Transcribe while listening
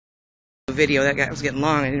Video that was getting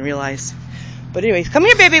long. I didn't realize. But anyways, come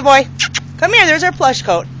here, baby boy. Come here. There's our plush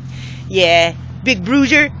coat. Yeah, big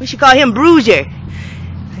Bruiser. We should call him Bruiser.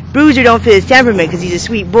 Bruiser don't fit his temperament because he's a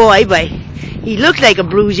sweet boy, but he looks like a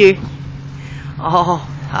bruiser. Oh,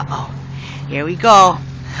 here we go.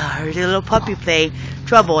 Oh, there's a little puppy play.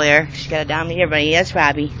 Trouble there. She's got to dominate everybody. That's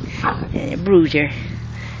Robbie. And a Bruiser.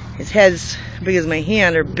 His head's as big as my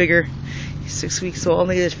hand, or bigger. He's 6 weeks old.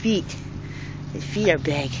 Look at his feet. His feet are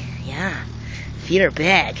big. Yeah. Feet are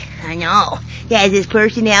big. I know. He has his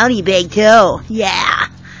personality big too. Yeah.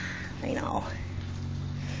 I know.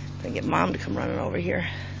 I'm gonna get Mom to come running over here.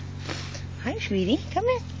 Hi, sweetie. Come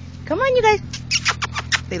in. Come on, you guys.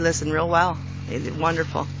 They listen real well. They did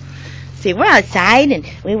wonderful. See, we're outside and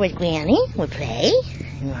we with Granny. We play.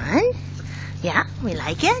 Run. Yeah, we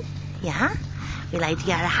like it. Yeah. We like to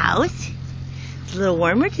get out of the house. It's a little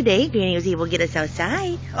warmer today. Granny was able to get us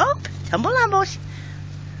outside. Oh, tumble lumbles.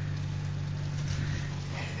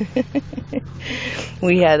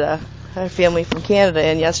 We had a family from Canada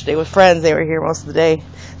in yesterday with friends. They were here most of the day.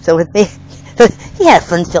 So they had a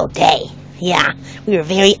fun-filled day. Yeah, we were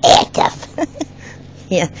very active.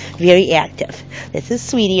 Yeah, very active. This is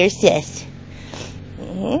Sweetie, or Sis.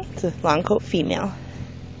 It's a long coat female.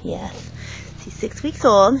 Yes. She's 6 weeks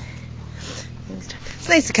old. It's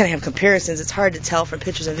nice to kind of have comparisons. It's hard to tell from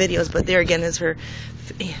pictures and videos, but there again is her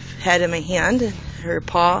head in my hand, and her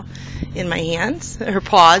paw in my hands, her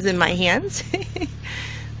paws in my hands.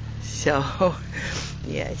 So,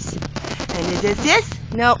 yes. And is this Sis?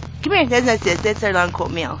 No. Come here. That's not Sis. That's our long coat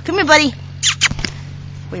male. Come here, buddy.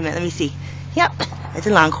 Wait a minute. Let me see. Yep. That's a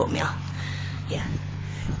long coat male. Yeah.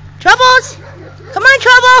 Troubles! Come on,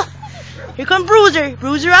 Trouble! Here comes Bruiser.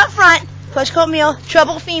 Bruiser out front. Plush coat male.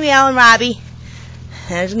 Trouble female, and Robbie.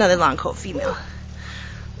 There's another long coat female.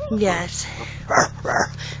 Yes.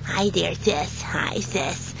 Hi there, Sis. Hi,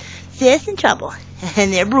 Sis. Sis and Trouble.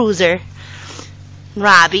 And they're Bruiser.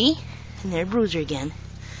 Robbie. And they're Bruiser again.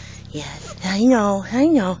 Yes. I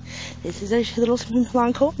know. This is our little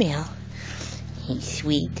long coat male. He's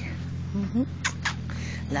sweet.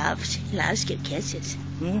 Loves good kisses.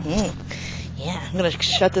 Yeah, I'm going to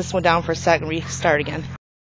shut this one down for a second and restart again.